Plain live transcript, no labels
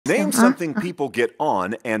Name something people get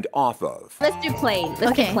on and off of. Let's do plain.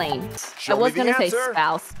 Let's do plain. I was gonna say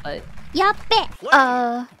spouse, but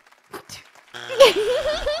Yabai.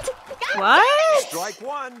 What? Strike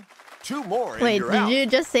one. 2 more. Wait, did you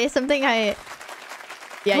just say something?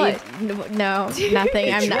 Yeah, no,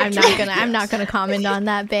 nothing. I'm not gonna comment on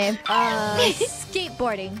that, babe.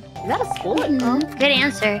 Skateboarding. Is that a sport? Good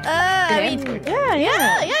answer. I mean,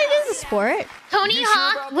 yeah, it is a sport. Tony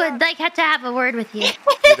Hawk would like have to have a word with you.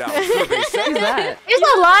 Who's that? There's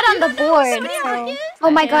a lot on the board. So.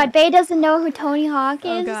 Oh my God, Bae doesn't know who Tony Hawk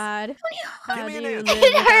is. Oh God. How do you live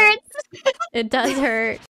It hurts. It does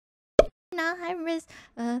hurt. No, hi, Riz.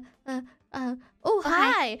 Oh,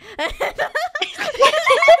 hi.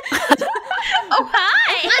 Oh,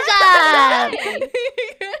 hi. What's up?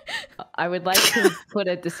 I would like to put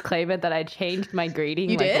a disclaimer that I changed my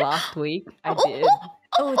greeting last week. I did.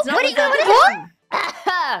 Oh, it's not What are you doing?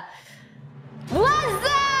 What's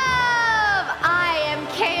up? I am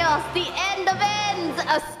Chaos, the end of ends,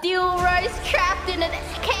 a steel rose trapped in a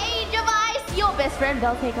cage of ice. Your best friend,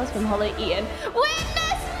 Beltacos from Hololive.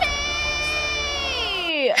 Witness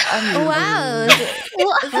me! Wow.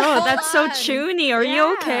 Oh, that's so chuny. Are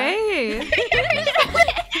you okay?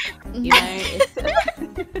 You know,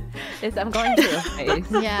 I'm going through a phase.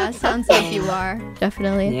 Yeah, sounds like you are.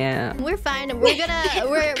 Definitely. Yeah. We're fine. We're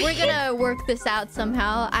gonna work this out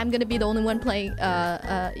somehow. I'm gonna be the only one playing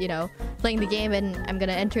playing the game, and I'm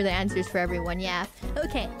gonna enter the answers for everyone. Yeah.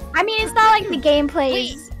 Okay. I mean, it's not like the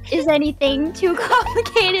gameplay is anything too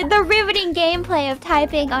complicated. The riveting gameplay of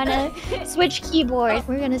typing on a Switch keyboard.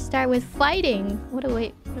 We're gonna start with fighting.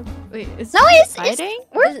 Wait. Is No, it's fighting?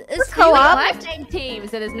 We're It's co-op. We're playing team,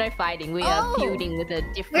 so there's no fighting. We are feuding with a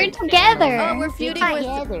different. We're together. Oh, we're feuding with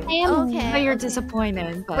family. Okay. Oh, you're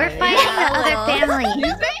disappointed. But... We're fighting the other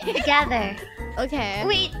family together. Okay.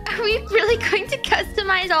 Wait, are we really going to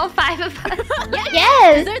customize all 5 of us?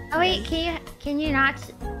 Yes. Oh wait, can you not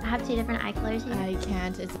have 2 different eye colors here? I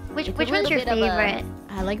can't. Which one's your favorite?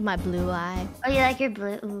 I like my blue eye. Oh, you like your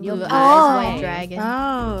blue? Blue eyes, white dragon.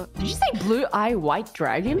 Oh. Did you say blue eye white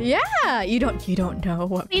dragon? Yeah. You don't know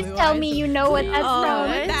what. Please tell me you know what that's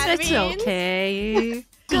from. It's okay.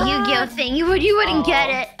 The Yu-Gi-Oh thing. You wouldn't get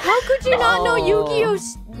it. How could you not know Yu-Gi-Oh?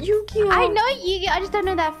 Yu-Gi-Oh. I know Yu-Gi-Oh. I just don't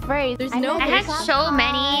know that phrase. There's I no. I have so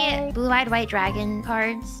many blue-eyed white dragon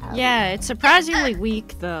cards. Yeah, it's surprisingly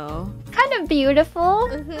weak though. Kind of beautiful.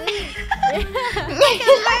 Like a mermaid.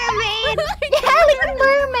 Yeah, like a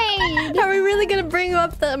mermaid. Are we really gonna bring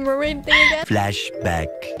up the marine thing again? Flashback.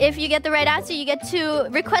 If you get the right answer, you get to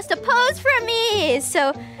request a pose from me.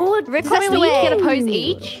 So request We away. get a pose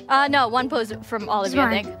each? No, one pose from all of you,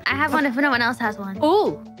 I think. I have one if no one else has one.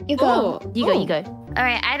 Ooh. You go. You go. All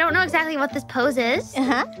right, I don't know exactly what this pose is,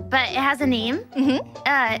 but it has a name.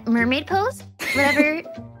 Mermaid pose? Whatever.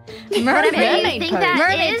 Mermaid you think pose. that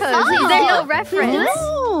Mermaid is. pose. Is there no reference?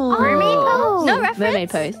 Oh. Mermaid pose? No reference? Mermaid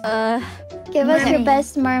pose. Give us your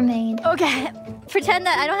best mermaid. Okay. Pretend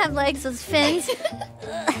that I don't have legs as fins.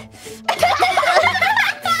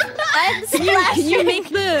 I'm splashed. Can you make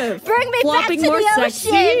the Bring me back to flopping more the sexy?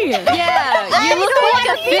 ocean. Yeah, you look like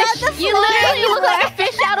a fish. You literally look like a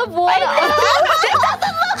fish out of water.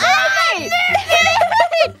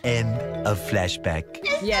 End of flashback.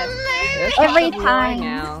 Yes. Every It's time.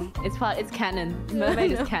 now. It's canon.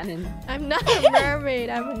 Mermaid is canon. I'm not a mermaid.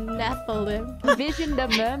 I'm a Nephilim. Envisioned a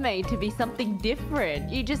mermaid to be something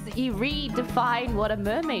different. You redefine what a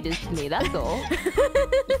mermaid is to me. That's all.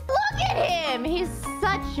 Look at him. He's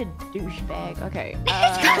such a douchebag. Okay.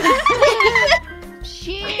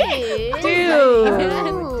 Shit. Dude.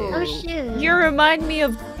 Oh, shoot. You remind me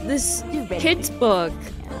of this kid's book.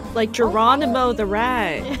 Like Geronimo the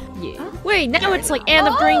Rat. Yeah. Wait, now it's like Anne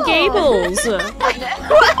of Green Gables. I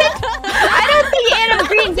don't think Anne of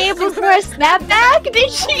Green Gables for a snapback,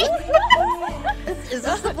 did she? Is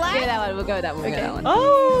this the black? Yeah, that one. We'll go with that one. We'll go with that one.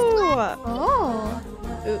 Oh. Oh.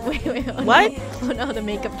 Wait. Oh, What? No. Oh no, the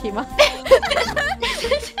makeup came off.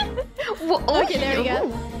 Okay, there we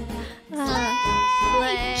go.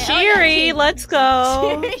 Cheery, let's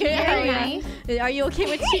go. Cheery. Are you okay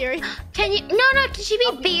with Cheery? Can you? No. Can she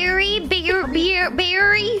be Berry?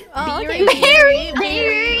 Berry? Oh, okay.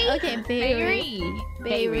 Berry. Okay, Berry.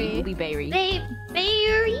 We'll be Berry. Berry.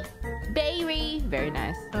 Berry. Very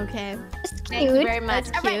nice. Okay. Thank you very much.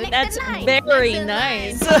 That's cute. That's very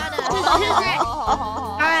nice.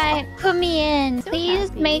 Alright, put me in.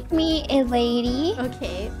 Please make me a lady.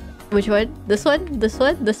 Okay. Which one? This one? This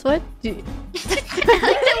one? This one? I like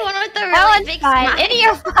the one with the really big smile. And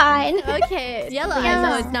you're fine. Okay. Yellow eyes.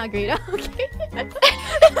 No, it's not green. Okay.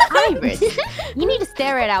 Irys, you need to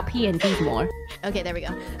stare at our PNGs more. Okay, there we go.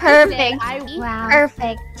 Perfect. Wow.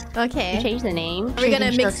 Perfect. Okay. Change the name. Are we gonna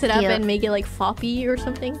Traditional mix it up steel. and make it like Foppy or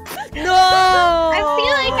something? No! I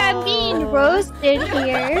feel like I'm being roasted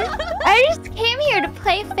here. I just came here to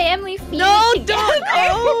play Family Feud. No, together. don't!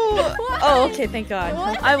 Oh! Oh, okay, thank God.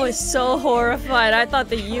 I was so horrified. I thought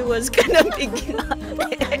the U was gonna be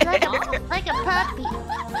Like a puppy.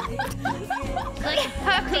 Like a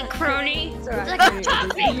puppy, Kronii. Like a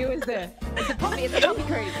puppy. It's a puppy. It's a puppy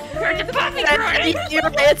crate. It's a puppy, Kronii. You're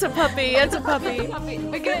right, it's a puppy. It's a puppy.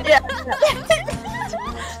 We're good. Yeah.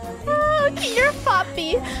 Oh, okay, you're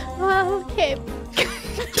Foppy. Oh, okay.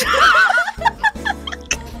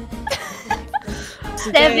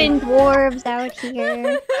 7 dwarves out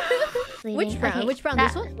here. Which brown? Okay, Which brown?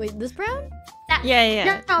 that- This one? Wait, this brown?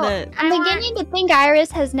 Yeah. No, The- I'm beginning to think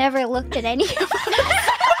Irys has never looked at any of us.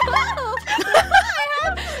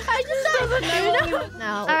 I just don't know.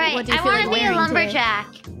 Now, All right, what do you I feel want like to be a wearing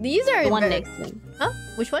lumberjack. today? These are One very- next to me. Huh?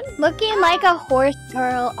 Which one? Looking like a horse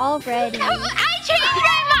girl already. I changed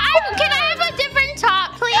my mind. Can I have a different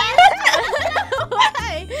top, please?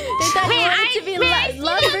 Why? They thought you Wait, wanted to be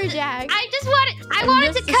lumberjack. I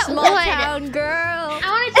wanted to Just a cut small wood. town girl. I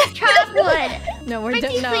wanted to chop wood. No, we're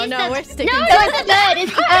Pretty no, please, no, that's- we're sticking. No, to No, it's good.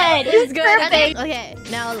 It's good. It's good. Perfect. Okay,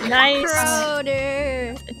 now Nice.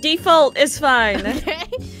 Crowder. Default is fine. Okay.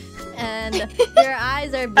 And your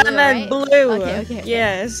eyes are blue, I'm right? at blue. Okay.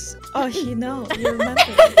 Yes. Oh, you remember.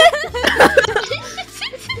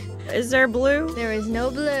 Is there blue? There is no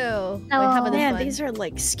blue. Wait, No. how about this Man, one? these are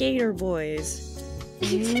like skater boys.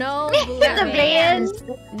 No blue. The Vans.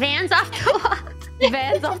 Vans off the wall.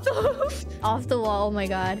 Vans off the Off the wall. Oh my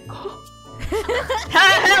god.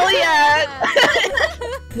 Hell yeah!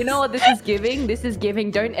 You know what this is giving? This is giving.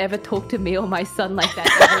 Don't ever talk to me or my son like that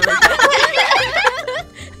ever again.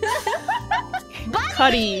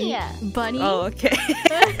 Cuddy. Bunny. Oh, okay.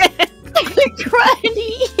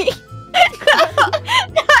 Cruddy.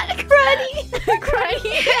 Not cruddy.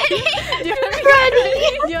 Cruddy.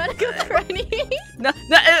 Do you want to go cruddy? No,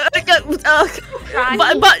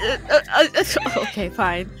 okay,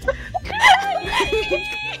 fine.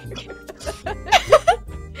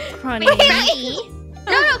 Cronii.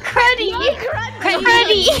 No, cruddy. Cruddy.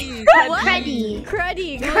 Cruddy. Cruddy.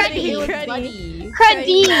 Cruddy. Cruddy.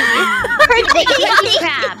 Cruddy. Cruddy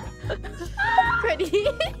crab. Cruddy.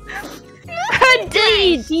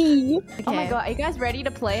 Cruddy. Oh my god, are you guys ready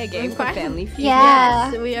to play a game for Family Feud?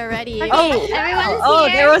 Yeah. Yes, we are ready. Everyone's Oh,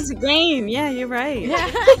 here. there was a game. Yeah, you're right.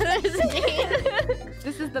 Yeah, there's a game.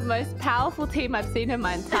 This is the most powerful team I've seen in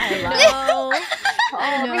my entire life. No.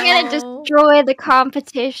 We're gonna destroy the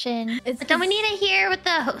competition. It's, Don't we need to hear what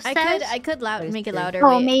the host says? I could make it louder.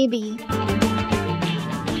 Oh, wait. maybe.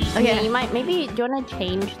 Okay. You might maybe. Do you want to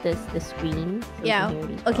change the screen? So we Yeah. can hear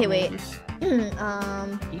these Okay, wait. comments?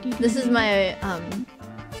 This is my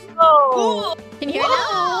Oh. Can you hear it now?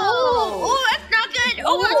 Oh, that's not good.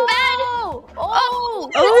 Oh, that's bad. Oh,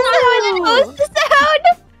 it's supposed to sound.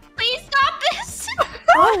 Please stop this.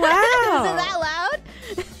 Oh Is it wow. that loud?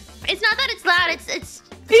 It's not that it's loud. It's.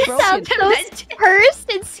 It sounds so cursed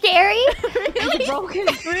and scary. Really? Broken.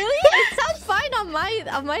 Really? It sounds fine on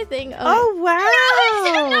my thing. Oh wow.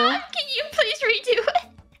 Can you please redo it?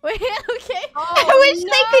 Wait, okay. I wish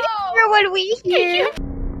they could hear what we hear.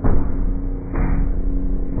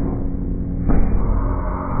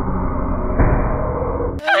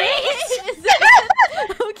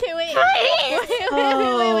 Okay, wait. Please. Wait.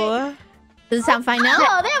 Oh. Does it sound fine now?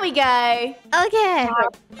 Oh, there we go. Okay.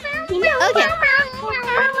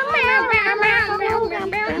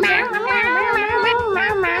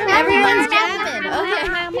 Everyone's jamming. Okay.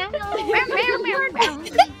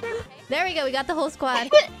 There we go. We got the whole squad.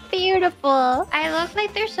 Beautiful. I look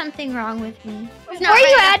like there's something wrong with me. Before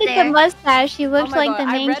you added the mustache, you looked my like God, the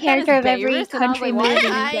I main read that character as of every Beirut, and I was country like, why movie.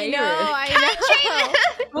 is I know.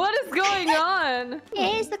 What is going on?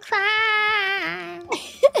 Here's the climb.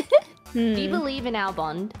 Do you believe in our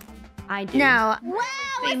bond? I do. No. Wow,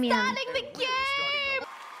 Premium. we're starting the game.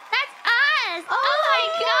 That's us. Oh my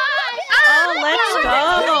gosh. Oh, let's go.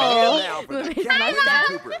 Now for the Canadian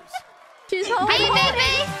Coopers. She's holding. Hey,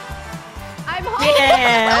 baby. I'm holding.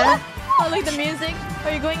 Yeah. Oh, like the music.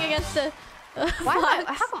 Are you going against the? Why?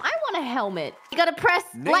 How come I want a helmet? You gotta press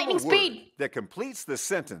Name lightning a word speed. that completes the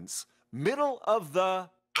sentence middle of the.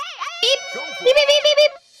 Beep. Go for Beep, it. beep, beep, beep,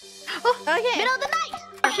 beep. Oh, Okay. middle of the night.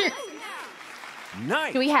 Oh, shit.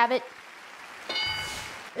 Nice. Do we have it?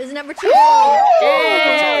 This is number 2.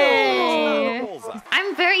 Hey. Bullseye.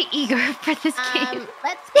 I'm very eager for this game.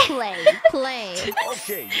 Let's play. Play.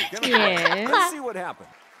 Okay, you're gonna. Yeah. Let's see what happened.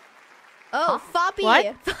 Oh, Foppy.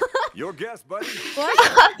 What? Your guess, buddy.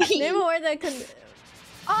 What? Name a word that could.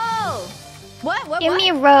 Oh, What? Give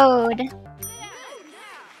me road.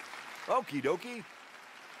 Okie dokie.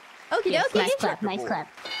 Okie Yes, dokie. nice clap, nice clap.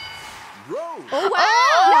 Road. Oh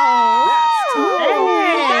wow!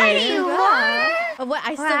 That's You Oh, what?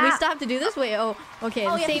 We still have to do this way. Oh, okay.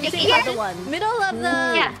 Oh, the same other one. Middle of the.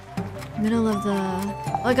 Yeah. Middle of the.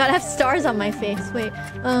 Oh, I gotta have stars on my face. Wait.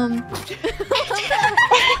 How do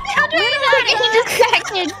I not get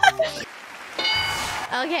distracted?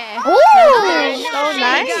 Okay. Ooh, So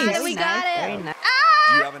nice. We got it. Very nice.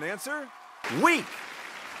 Do you have an answer? Weak.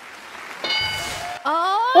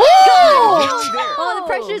 Oh. Nearly there. Oh, the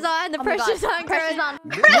pressure's on. The Oh my God. pressure's on. Pressure's on.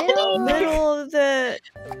 Middle of the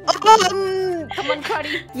Come on,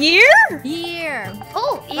 Kronii. year? Year.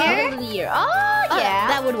 Oh, Middle ear. of the year. Oh, yeah.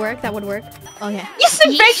 That would work. That would work. Okay. Yes,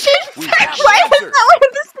 suggestions. We have Why an is answer. that one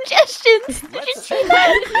of the suggestions? Let's check.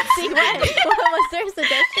 See what? Was there a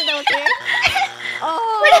suggestion that was here?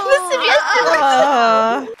 Oh. What is the suggestion?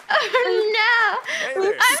 Uh, Oh no! Hey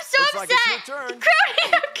there. I'm so Looks like it's your upset. turn. Kronii,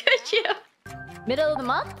 how could you? Middle of the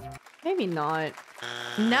month? maybe not.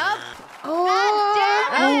 Nope. Oh.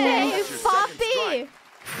 Okay, That's your second Poppy. strike.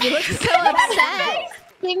 You look so upset.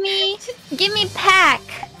 Give me pack.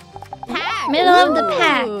 Pack. Middle of the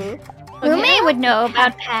pack. Ooh. Mumei would know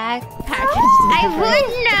about pack. Packaged. I would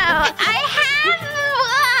know. I have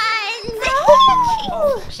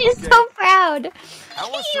one. She's so proud. How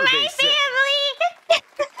was My survey set? family.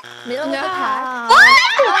 Middle of No. the pack.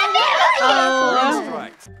 Oh. Three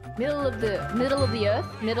strikes. Middle of the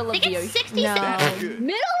earth. Middle of They the get ocean. 60 No. That's good.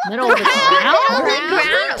 Middle Middle of the ground?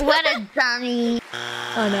 ground. What a dummy.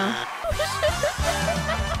 Oh no.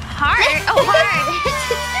 Hard. Oh,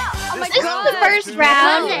 hard. This is the first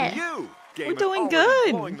round. You. Game We're is doing already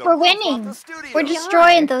good. blowing the We're roof off winning. the studio. We're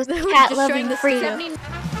destroying those We're cat destroying loving the freaks. 70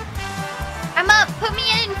 I'm up. Put me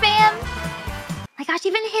in, fam. My gosh,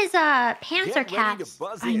 even his pants Get are ready to cats.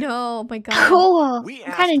 buzz I in. know. Oh my god. Cool. We I'm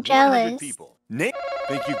asked kind of 100 jealous. people. Nick,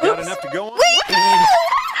 think you've got enough to go on?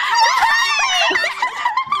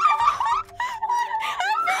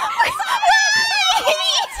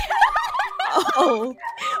 Oh.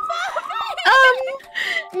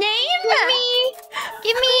 Name?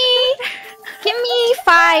 Give me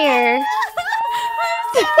fire.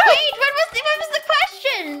 Wait, what was the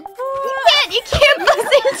question? You can't buzz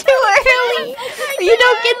in too early. You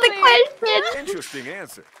don't get the question. Interesting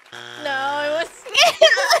answer. No, it was.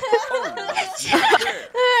 Oh, not fair.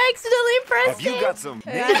 I accidentally pressed Have you got some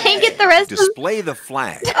Can't get the rest of. Display the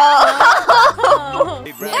flag. Oh.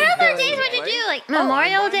 They'd What rather other go days would you play. do? Like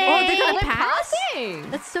Memorial Oh, Day? they're gonna pass?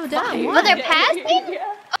 That's so dumb. Oh, they're passing?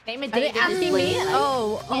 Name a Are they date to asking display me? it.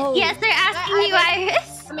 Oh. Yes, they're asking you,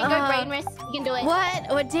 Irys. I mean, go brainless. You can do it.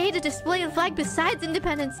 What day to display the flag besides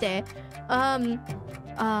Independence Day?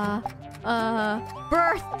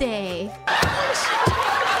 Birthday.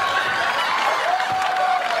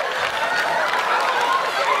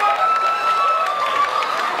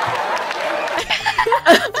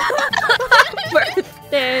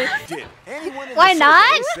 Birthday. Did anyone in Why the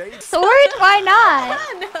not? survey say Sword? Why not?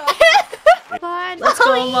 Fun. Let's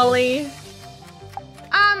go, Molly.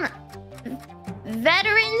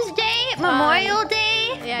 Veterans Day, Memorial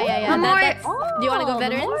Day. Yeah. Memorial. Do you want to go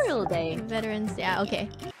veterans? Memorial Day. Veterans. Yeah. Okay.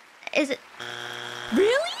 Is it?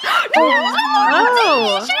 Really?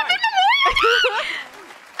 Oh.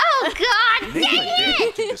 Oh God! name a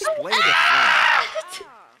day to display the flag?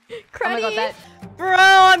 Oh my god, that. Bro,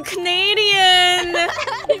 I'm Canadian.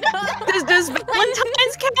 Does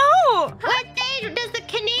Valentine's count? What day does the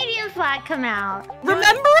Canadian flag come out?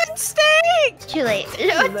 Remembrance Day? It's too late.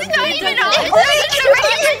 It's not even on.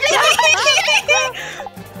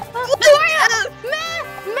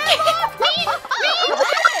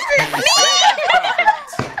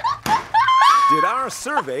 Did our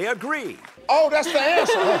survey agree? Oh, that's the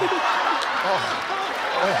answer.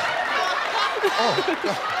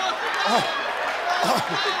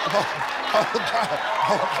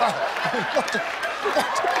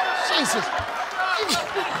 Jesus.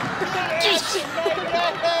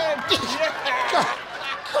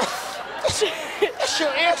 That's your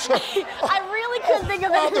answer. I really couldn't think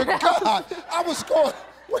of Father it. God,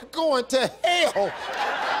 we're going to hell.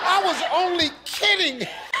 I was only kidding.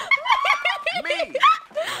 Me.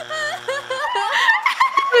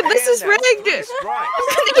 This is rigged. Canadian.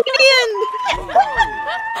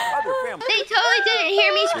 Other family. They totally didn't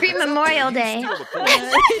hear me scream Memorial Day. Steal the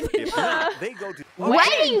points. If not, they go to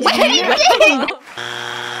Wedding Day.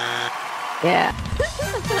 Yeah.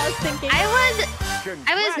 I was thinking.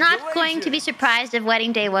 I was not going to be surprised if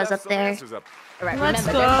Wedding Day was up there. Alright, Let's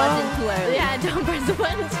remember, go. don't buzz in too early. Yeah, don't press the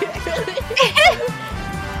button too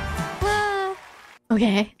early.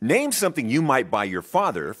 Okay. Name something you might buy your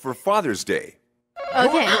father for Father's Day.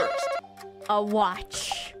 Okay. You're first. A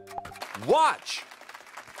watch. Watch.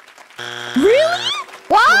 Really?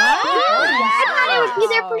 What? I thought it would be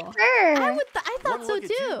there for sure. I thought One so look at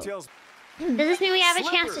you too. tells- Does this mean we have a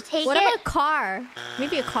chance to take What it? about a car?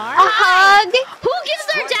 Maybe a car? A hug? Who gives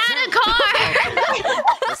their dad a car?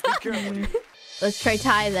 Let's be careful. Let's try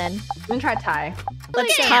tie then. I'm gonna try tie.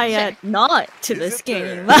 Let's tie a knot to this it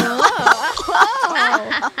there? game.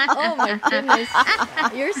 Oh my goodness.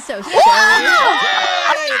 You're so silly.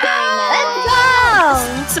 Let's go!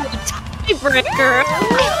 It's a tiebreaker.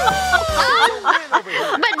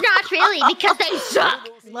 But not really, because they suck.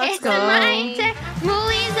 Let's It's go. my turn.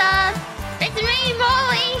 Mooley's up. It's me,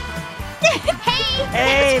 Mooley.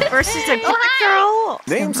 Hey. Hey, versus a quick girl.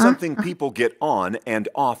 Name something people get on and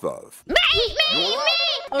off of. Me.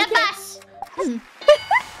 The bus.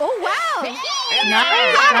 Oh wow.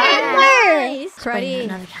 Nice. Cruddy.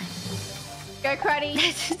 Another time. Go Cruddy.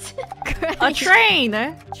 A train.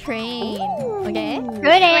 Train. Okay. Good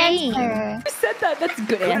answer. Who said that? That's a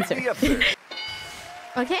good answer. Be up there.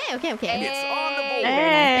 Okay. It's on the board.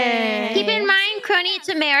 Hey. Keep in mind, Kronii, it's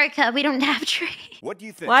America. We don't have trains. What do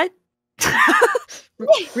you think? What?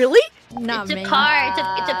 Really? Not It's a me. car.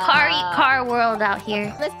 It's a car world out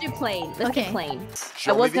here. Let's do plane. Let's Okay. do plane.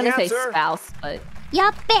 Show I was me the gonna say answer. spouse, but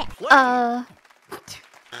Yup.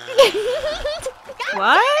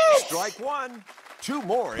 What? Strike one. Two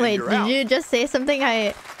more and Wait, you're did out. you just say something?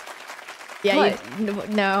 Yeah,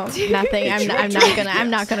 no, nothing. I'm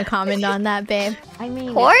not gonna comment on that, babe. I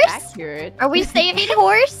mean, Horse? it's accurate. Are we saving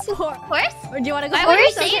horse? Horse? Or do you want to go Why would we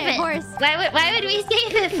horse? save Okay, it? horse. Why would we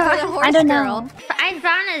save it For the for? horse I don't girl. know.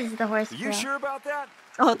 Fauna's the horse Are you girl. sure about that?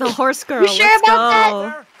 Oh, the horse girl. You sure Let's about go.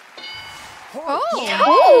 There?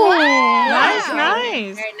 Oh. Nice, Wow.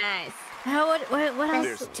 nice. Very nice. What else?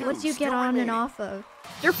 There's two What do you get still on and remaining. off of?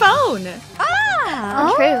 Your phone.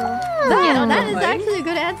 Ah. True. That is actually a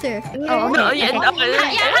good answer. Oh, No, yeah, no,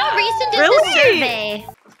 Yeah, how recent is Really? this survey?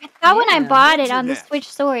 That when I bought it on the Internet. Switch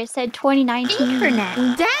store, it said 2019. Internet.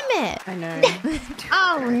 Damn it. I know.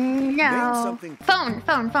 Oh Name no. something. Phone.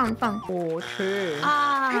 Oh, true.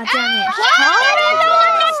 Ah, damn it.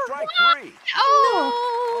 That's strike three.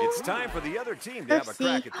 Oh. It's time for the other team to have a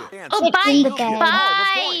Oopsie. crack at the answer. Oh, It's in the bike. bag.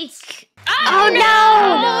 Bike. Oh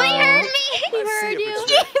no! He heard me. Let's see heard if you.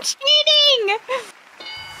 it's there. Cheating!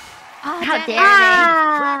 How dare they?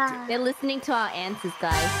 Ah, They're listening to our answers,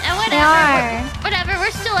 guys. And they whatever. are. Whatever. We're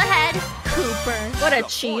still ahead. Cooper. What a The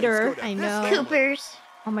points cheater. go to I this know. team. Coopers.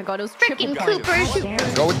 Oh my god, it was triple Freaking point.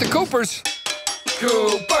 Coopers. Go with the Coopers.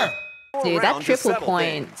 Cooper. Dude, that Round to triple settle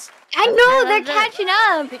point. things. I know, they're catching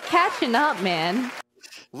up. They're catching up, man.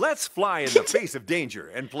 Let's fly in the face of danger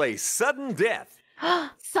and play sudden death.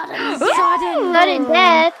 Sudden. Sudden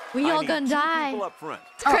death. We I all need gonna two die. people up front.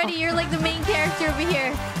 Cruddy, you're like the main character over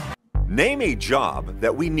here. Name a job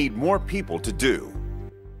that we need more people to do.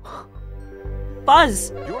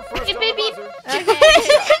 Buzz. Your first Beep, on beep, the beep.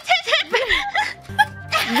 buzzer.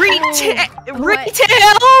 Retail.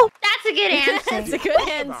 That's a good answer. That's a good About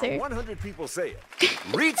answer. 100 people say it.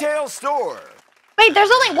 Retail store. Wait, there's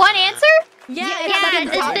only one answer? Yeah, Yeah, it's not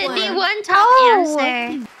this top is one. the one top Oh.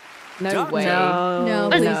 answer. No Done. way. No. No,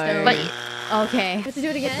 But- please no. don't. But Okay. Let's do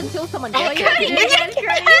it again. Until someone Oh, gets you're it. again,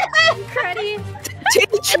 Cruddy. Cruddy.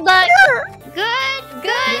 Teacher. good luck. Good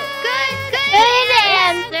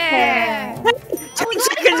answer. 10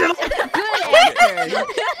 seconds. Good answer.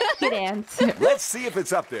 Good answer. Let's see if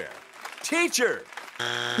it's up there. Teacher.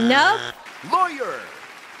 Nope. Lawyer.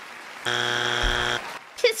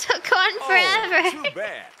 This will go on Oh, forever. too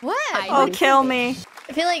bad. What? Oh, kill me.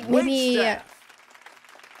 I feel like Wait maybe staff.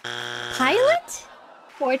 pilot?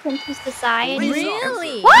 Fortune to society. Police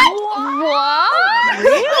Really? officer. What?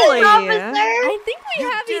 Really? Officer? I think we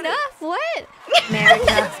You have did it. enough. What? America.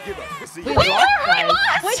 Let's give up. This is We your- lost, guys.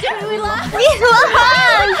 What did we lost? We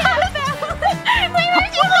lost!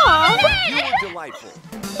 You are delightful.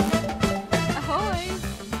 Ahoy.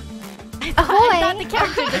 Ahoy. I thought the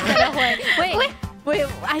character just said ahoy. Wait.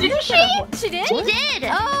 I Did didn't she? say ahoy. She did? She did.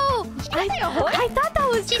 Oh, I thought that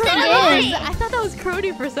was She said Kronii. ahoy. I thought that was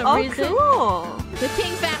Kronii for some Oh, reason. cool. The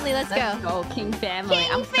King family, let's Let's go. go, King family.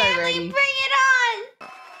 I'm so ready. Bring it on.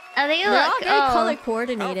 Oh, they They're all look. very color Our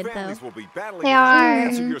coordinated though. families will be battling They in the are.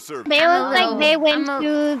 answer your survey. They look like they went I'm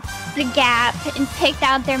to the Gap and picked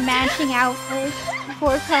out their matching outfits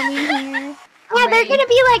before coming here. Yeah, they're gonna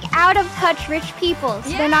be like out of touch rich people, so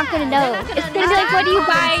they're not gonna Yeah, know. they're not gonna It's gonna be like, what do you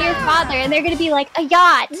buy your father? And they're gonna be like, a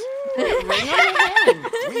yacht.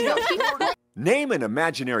 We have poured- Name an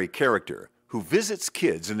imaginary character who visits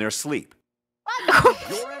kids in their sleep. You're in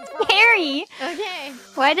first. scary. Okay.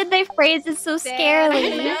 Why did they phrase it so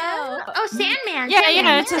scarily? Oh, Sandman. Yeah,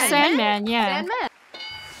 Sandman. it's a Sandman. Yeah. Sandman.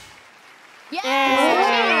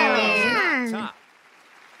 Yeah. Top.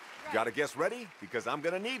 Gotta guess ready? Because I'm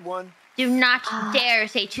gonna need one. Do not dare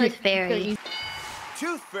say Tooth Fairy.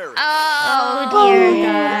 Tooth Fairy. Oh dear.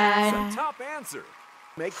 That's a top answer.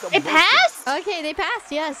 Make the It most of passed? Okay, they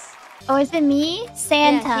passed. Yes. Oh, is it me?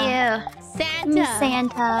 Santa. Yeah. Me, Santa.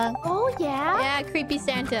 Santa. Oh yeah. Yeah, creepy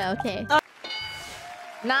Santa. Okay. Nice.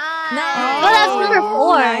 Nice. Oh, that's number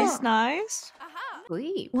 4. Nice.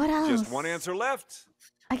 Sweet. What else? Just one answer left.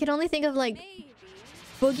 I can only think of like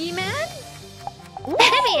Boogeyman.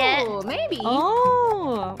 Maybe it. Oh, maybe.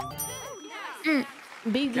 Oh.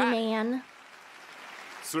 Boogeyman.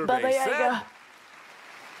 Survey said.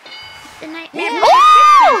 The nightmare.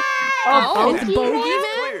 Oh, it's Boogeyman.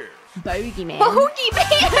 Clear. Boogeyman. Boogeyman.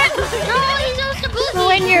 Oh, he's also boogie.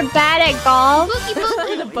 When you're bad at golf.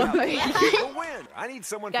 Boogie boogie. People win. I need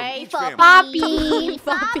someone from Okay, each for family. Poppy.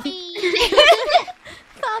 Poppy.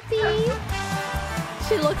 Poppy.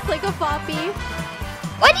 She looks like a Poppy.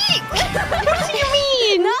 What do you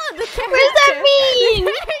mean? No, the character. What does that mean?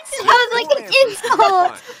 Sounds like an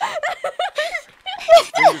insult.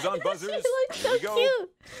 Fingers on buzzers. She looks so Here we go.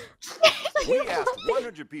 cute. We asked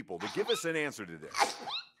 100 people to give us an answer to this.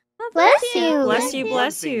 Bless you. Bless you, One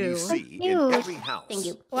bless thing you. see you. in every house. Thank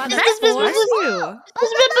you. Wow, Buzz, that's buzz, four.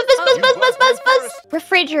 buzz, buzz.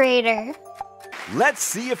 Refrigerator. Let's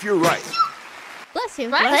see if you're right. Bless you.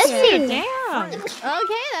 Bless you. Damn. Okay,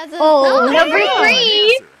 that's a Oh, number Right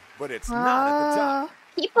 3. answer, but it's not at the top.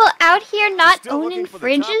 People out here not Still owning looking for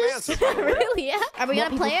the top fridges? answer, by the way. Really? Yeah. Are we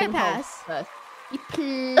gonna play or pass? Let's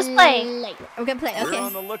play. We're gonna play. We're on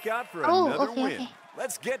Okay. the lookout for Oh, another okay, win. okay.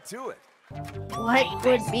 Let's get to it. What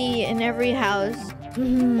would be in every house?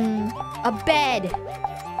 A bed.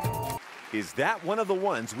 Is that one of the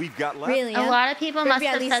ones we've got left? Really? A lot of people must Maybe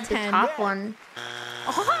at have least said the 10. top one.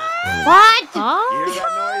 What? You hear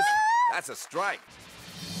that noise? That's a strike.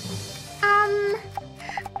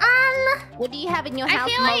 What do you have in your I house,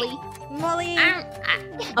 feel like- Molly? Molly. A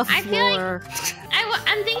I feel like floor.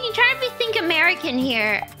 I'm thinking, trying to think American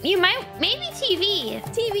here. You might, maybe TV.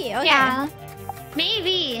 TV. Okay. Yeah.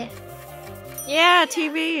 Maybe. Yeah,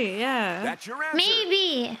 TV. Yeah. That's your answer.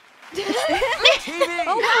 Maybe. TV.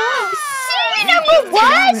 Number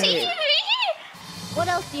 1? What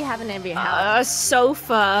else do you have in every house? A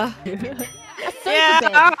sofa. A sofa Yeah,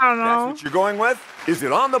 bed. I don't That's know. what you're going with? Is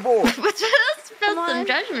it on the board? Let's spell some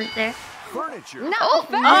judgment there. Furniture. No.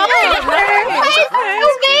 Why is it so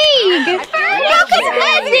vague? How could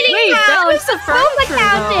bed sitting Wait, that count? was the Sofa furniture,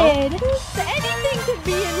 counted. Anything could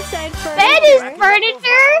be inside furniture. Bed is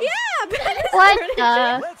furniture? Yeah, bed is What furniture.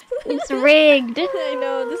 the? Let's It's rigged. I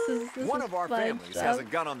know this is One of our fun families stuff. hasn't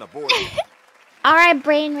got on the board. Alright,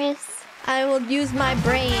 brain wrist. I will use my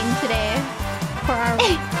brain today for our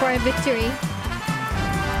victory.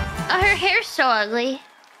 Oh, her hair's so ugly.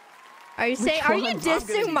 Are you saying? Are you I'm gonna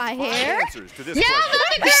dissing need my 5 hair? answers to this Yeah, question. those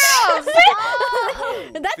are girls.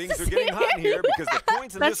 That's Things the are getting same hot in here because the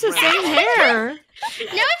points in That's this the same round hair. No, it's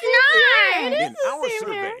not. It In is the our same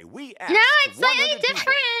survey, hair. we asked No, it's slightly 100 people,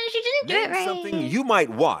 different. She didn't do it Name right. something you might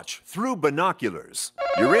watch through binoculars.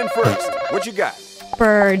 You're in first. What you got?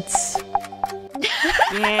 Birds.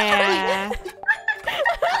 Yeah.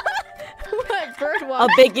 What bird A walk?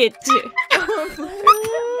 bigot.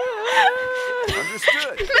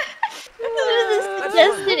 Understood.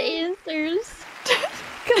 Suggested answers.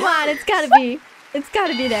 Come on, it's gotta be. It's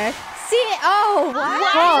gotta be there. See it? Oh, wow.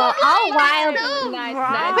 Whoa, all wild. Nice,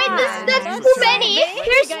 Wait, that's too many.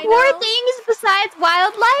 There's I 4 know. things besides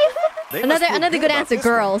wildlife. They Another- must feel another good about answer, this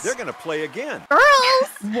one. girls. They're gonna play again. Girls.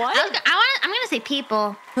 What? I'm gonna say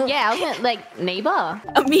people. Yeah, I was gonna, like, neighbor.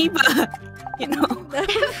 Amoeba. You know,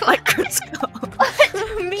 microscope.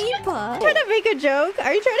 Amoeba. Trying to make a joke?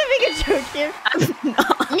 Are you trying to make a joke here?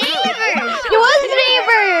 Neighbors. It was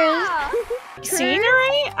neighbors.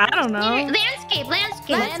 Scenery? I don't know. Landscape.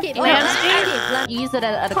 Landscape. Oh, Landscape. You use it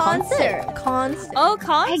at a concert. Concert. Oh, I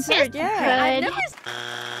concert. guess Yeah. could.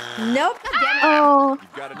 Nope. Oh,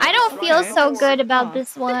 You've got I don't another feel strike. so good about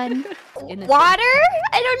this one. In the Water?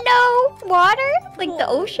 I don't know. Water? Like the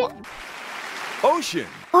ocean? Ocean.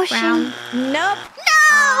 Ocean. Nope.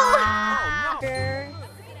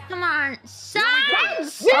 Come on. Sun.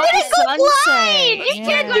 You're gonna go sunset. blind. You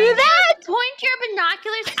can't do that. Point your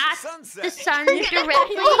binoculars at Sunset. the sun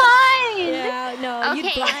directly. Blind. Yeah, no, you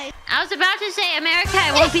Okay. blind. I was about to say America.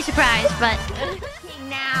 I won't be surprised, but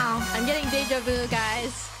now. I'm getting deja vu,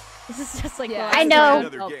 guys. This is just like Yeah. what I know.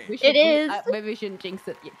 Another game. we It should- is. Maybe we shouldn't jinx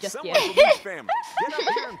it just Someone yet. from each family. Get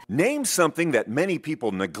up here. Name something that many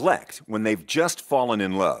people neglect when they've just fallen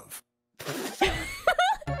in love.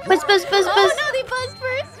 Buzz, buzz, buzz, buzz. Oh no, they buzzed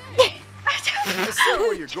first. I see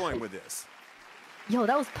where you're going with this. Yo,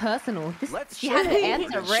 that was personal. Let's She had the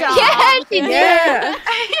answer right. Yeah, she did.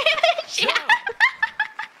 Yeah.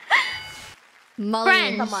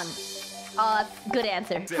 Mulligan. Come on. Good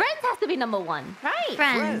answer. Friends has to be number one, right?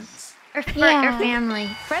 Friends. Or Yeah. family.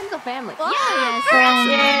 Friends or family? Oh, yeah. yes.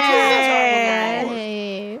 Friends.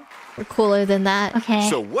 Hey, we're cooler than that. Okay.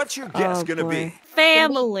 So what's your guess gonna be?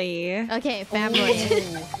 Family. Okay, family.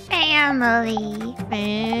 Family.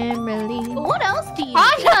 Family. What else do you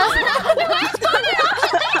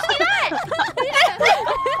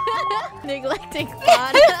Neglecting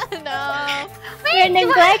Fauna. No. You're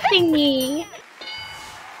neglecting me.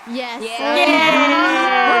 Yes.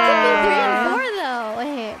 Yeah. What could be 3 and 4 though?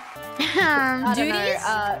 Wait.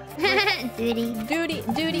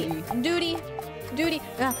 Duty. Duty.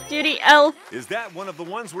 Duty elf. Is that one of the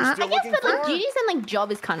ones we're still looking But for? duties and like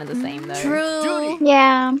job is kind of the same though. True. Duty.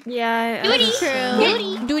 Yeah. Yeah. Duty.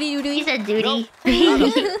 True. Duty. He said duty.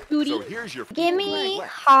 So here's your Give me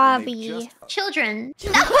Neglect. hobby. Just- Children.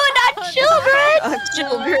 No, not children.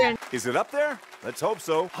 Children. Is it up there? Let's hope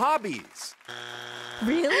so. Hobbies.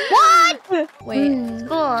 Really? What? Wait.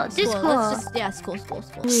 School. Do school. Let's just, school.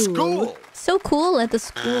 School. So cool at the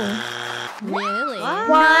school. Really? What?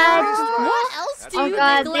 What else do Oh you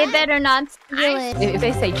god, neglect? they better not steal it. If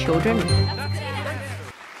they say children.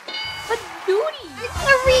 It's a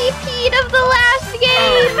repeat of the last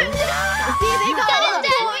game. See, they got it.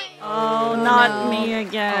 Oh, not me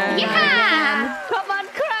again. Yeah. Come on,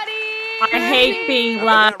 Cruddy! I hate being After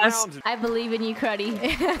that last. round, I believe in you, Cruddy.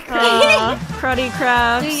 Cruddy Do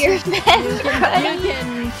crafts. your best, You Cruddy.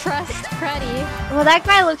 can trust Freddy. Well, that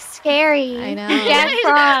guy looks scary. I know. Jack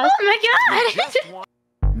Frost. Oh my god! just one.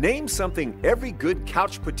 Name something every good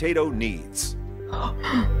couch potato needs.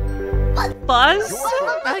 Buzz? Your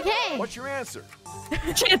choice. Okay. What's your answer?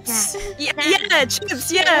 Chips. Yeah,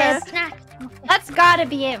 chips, yeah. Snack. That's gotta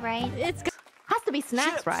be it, right? It's Has to be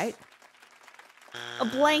snacks, Chips. right? A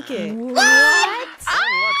blanket. what?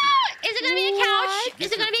 Unlucky. Is it gonna be a couch? Get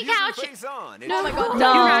Is it gonna be a your couch? fusion face on. Oh my god.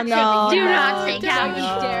 No, Do no. not say Don't couch. you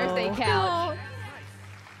dare say couch.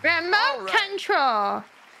 Remote All right. control.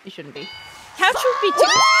 You shouldn't be. Couch would be too.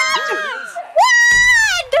 There it is.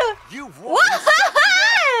 You've won.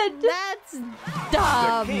 That's The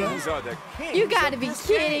dumb. kings are the kings. You gotta of be this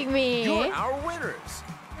kidding game. me. You're our winners.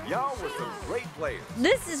 Y'all were some great players.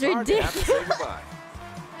 This is Hard to have to ridiculous. say goodbye.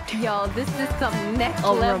 Yo, this is some next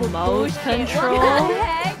A level remote bullshit. control? What the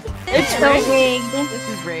heck? It's so rigged. This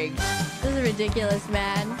is rigged. This is ridiculous,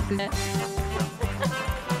 man.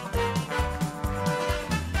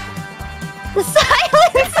 The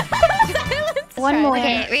silence. One more.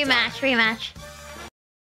 Okay, rematch.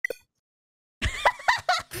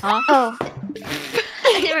 Huh? Oh.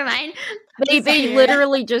 Never mind. They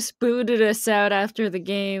literally just booted us out after the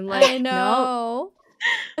game. Like, I know.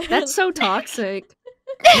 nope. That's so toxic.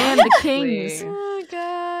 Man, the kings. Oh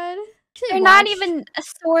god. They're not even a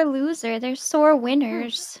sore loser. They're sore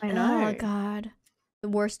winners. I know. Oh god. The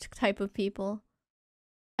worst type of people.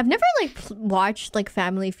 I've never like watched like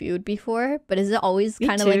Family Feud before, but is it always Me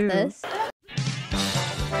kind of like too. this?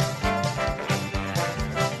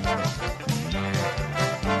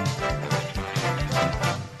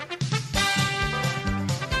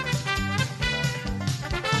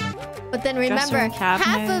 But then remember, and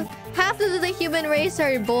cabinet. half of the human race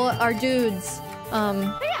are dudes.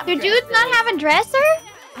 Do dudes not have a dresser?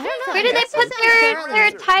 I don't know. Where do they Dresses put sound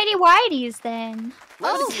their girly. tidy whiteys then?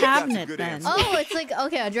 Oh, That's a cabinet good then. answer. Oh, it's like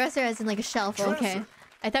okay, a dresser as in like a shelf. Okay, Dresser.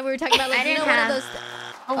 I thought we were talking about like I you know didn't one of have- those.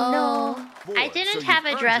 Oh no. Boy, I so didn't you've have a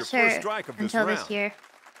earned your first dresser strike of until this round. year.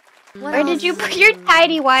 Where did you put your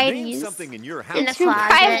tidy Name whiteys? something in your house. In the Too closet.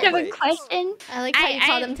 private of a question. I like how you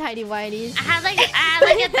call I- them tidy whities. I had like a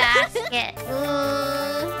basket.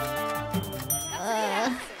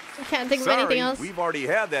 I can't think of Sorry, anything else. we've already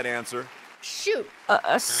had that answer. Shoot!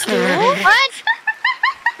 A stool? What?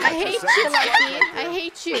 I hate you, Lucky. I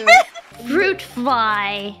hate you. Fruit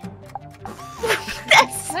fly. They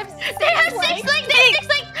have 6 legs. They have 6 legs. Wait, they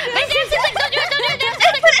have 6 legs. Don't do it. They have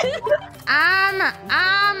 6 legs.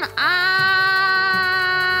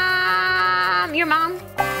 Your mom.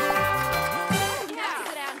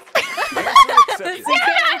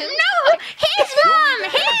 Accepted. No, his mom.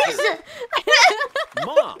 His.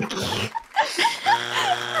 Mom.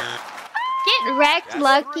 Get wrecked,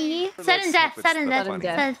 Lucky. Sudden death. Sudden death. Sudden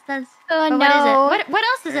death. Says- Oh But no. what is it? What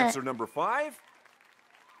else is Answer it? number 5.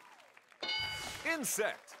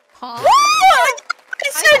 Insect. Huh? I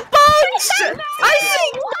said bugs! I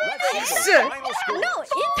Let's see the final score. No,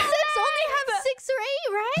 insects only have 6 or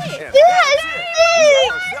 8, right? And that's it. We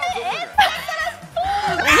have ourselves a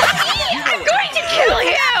winner.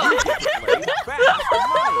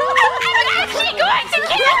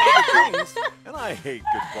 hate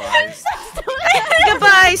goodbyes.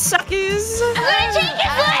 Goodbye, suckers.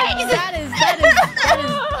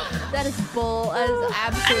 That is bull. That is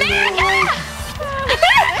absolute.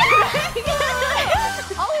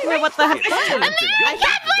 Wait, what the heck?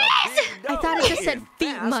 I thought it just said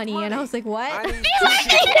feet money, and I was like, what?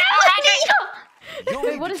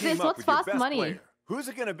 Wait, what is this? What's fast money? Who's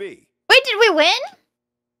it gonna be? Wait, did we win?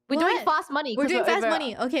 We're doing fast money. We're doing fast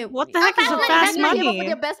money. Okay. What the heck is a fast money? With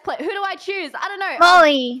your best play. Who do I choose? I don't know.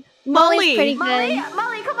 Molly. Molly. Molly's pretty Molly, good.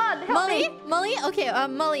 Molly, come on. Help me. Molly? Okay,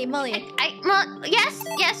 Molly.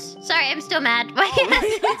 Yes. Sorry, I'm still mad.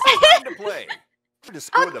 It's time to play. To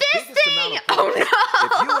score the biggest amount of points.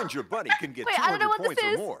 If you and your buddy can get Wait, I don't know 200 what this points or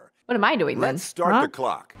is. more, What am I doing then? let's start the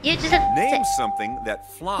clock. You just have Name something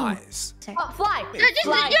that flies. Oh, fly.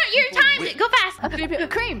 You're timed. Go fast.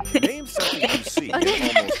 Cream. Name something you see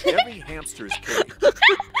in almost every hamster's cage.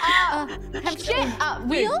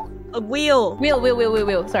 Wheel? A wheel.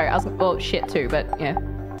 Wheel. Sorry, I was. Oh, shit too, but yeah.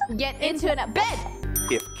 Get into a bed.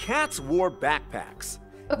 If cats wore backpacks,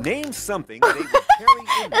 name something they would carry in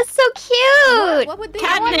them. That's so cute. What would they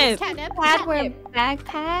Catnip. Catnip. Cat wear a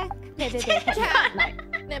backpack.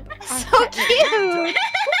 Catnip. So cute.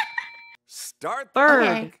 Start the Bird.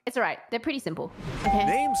 clock. It's alright. They're pretty simple. Okay.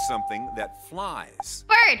 Name something that flies.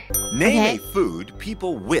 Bird. Name a food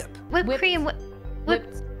people whip. Whipped cream.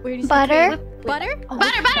 Whipped. Where do you say Butter. Butter?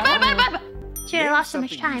 Butter. Shit, I Name lost so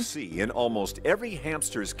much something you time. see in almost every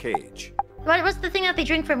hamster's cage. What's the thing that they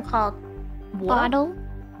drink from called? Bottle?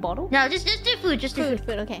 Bottle? No, just do food. Just do food.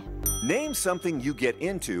 Food, okay. Name something you get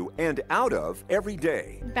into and out of every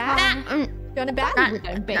day. Bath? You want a bath?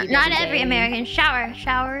 Not every American. Shower.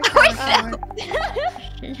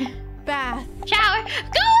 Bath. Shower. Go,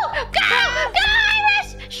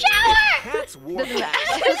 Iris! Shower! Cats wore Doesn't matter.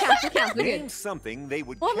 backpacks. It counts. We're Name good. something they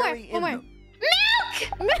would One more, carry in one more. them.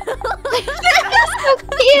 That's so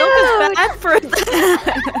cute. Bad for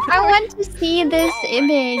that. I want to see this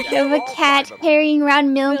image of a cat carrying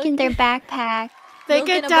around milk in their backpack. They Milk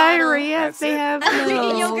get in a bottle. diarrhea if they have Drinking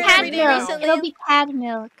milk. yogurt Cat every day milk. recently. It'll be cat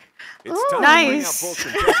milk. It's Ooh. time Nice. to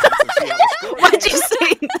bring out both suggestions and see how the score Why'd goes. you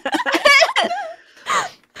say that?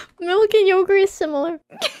 Milk and yogurt is similar.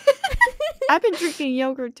 I've been drinking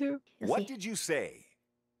yogurt too. What did you say?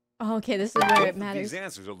 Oh, okay, this is where Both it of matters. these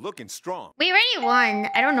answers are looking strong. We already won.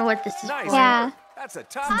 I don't know what this is Nice. for. Yeah. That's a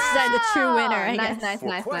top. This is the true winner, I Nice, guess. nice, For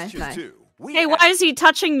nice, question nice. 2, we Hey, why is he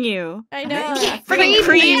touching you? I know. Freaking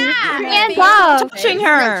cream. Hands off. Touching What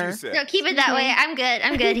her. you said. No, keep it that way. I'm good.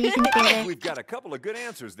 He can say it. We've got a couple of good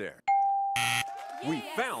answers there. We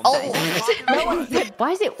found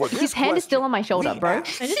Why is it? For this His hand is still on my shoulder, we bro.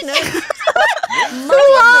 asked, I didn't know. So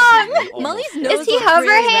long. Molly's Is nose he looks hover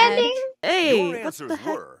really red. handing? Hey, Your what answers the heck?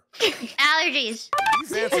 were. Allergies.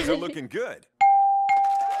 These answers are looking good.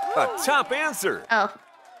 A top answer. Oh.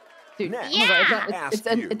 Dude, Next. oh my God, Ask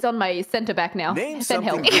you. it's on my center back now. Name Send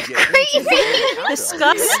something help. you get into and out of.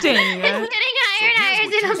 Disgusting. It's getting higher and higher,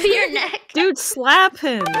 and it'll be your neck. Dude, slap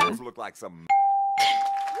him. Those look like some.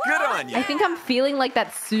 Good on you. I think I'm feeling like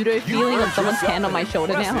that pseudo You feeling of earned someone's yourself hand on an my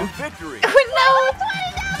shoulder now. impressive Victory. Oh,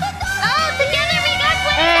 together we got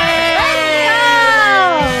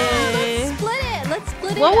 $20,000. Split it. Let's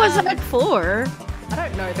split it. What was that for? I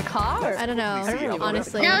don't know, the car? I don't know. See how the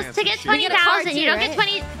Honestly. rest No, of to the get answers We get a card 20,000, too, you don't right? get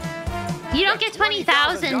 20. You don't get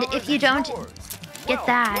 20,000 if you don't get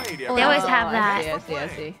that. They always have that. I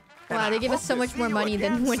see. Wow, they give us so much more money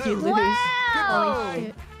than when you lose. Wow. Holy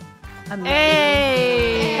shit.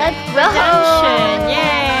 Hey. Let's go. Redemption.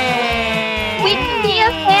 Yay. We can be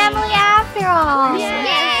a family after all. Yes,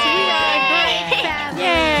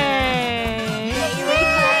 Yay.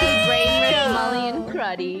 Molly and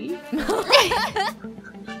Cruddy.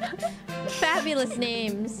 Fabulous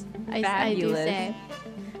names. I do Fabulous. say.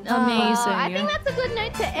 Amazing. I think that's a good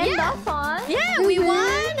note to end off on. Yeah, we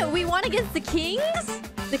won. We won against the Kings.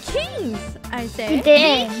 The Kings, I say. The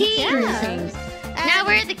Kings. Yeah. Now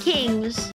we're the kings.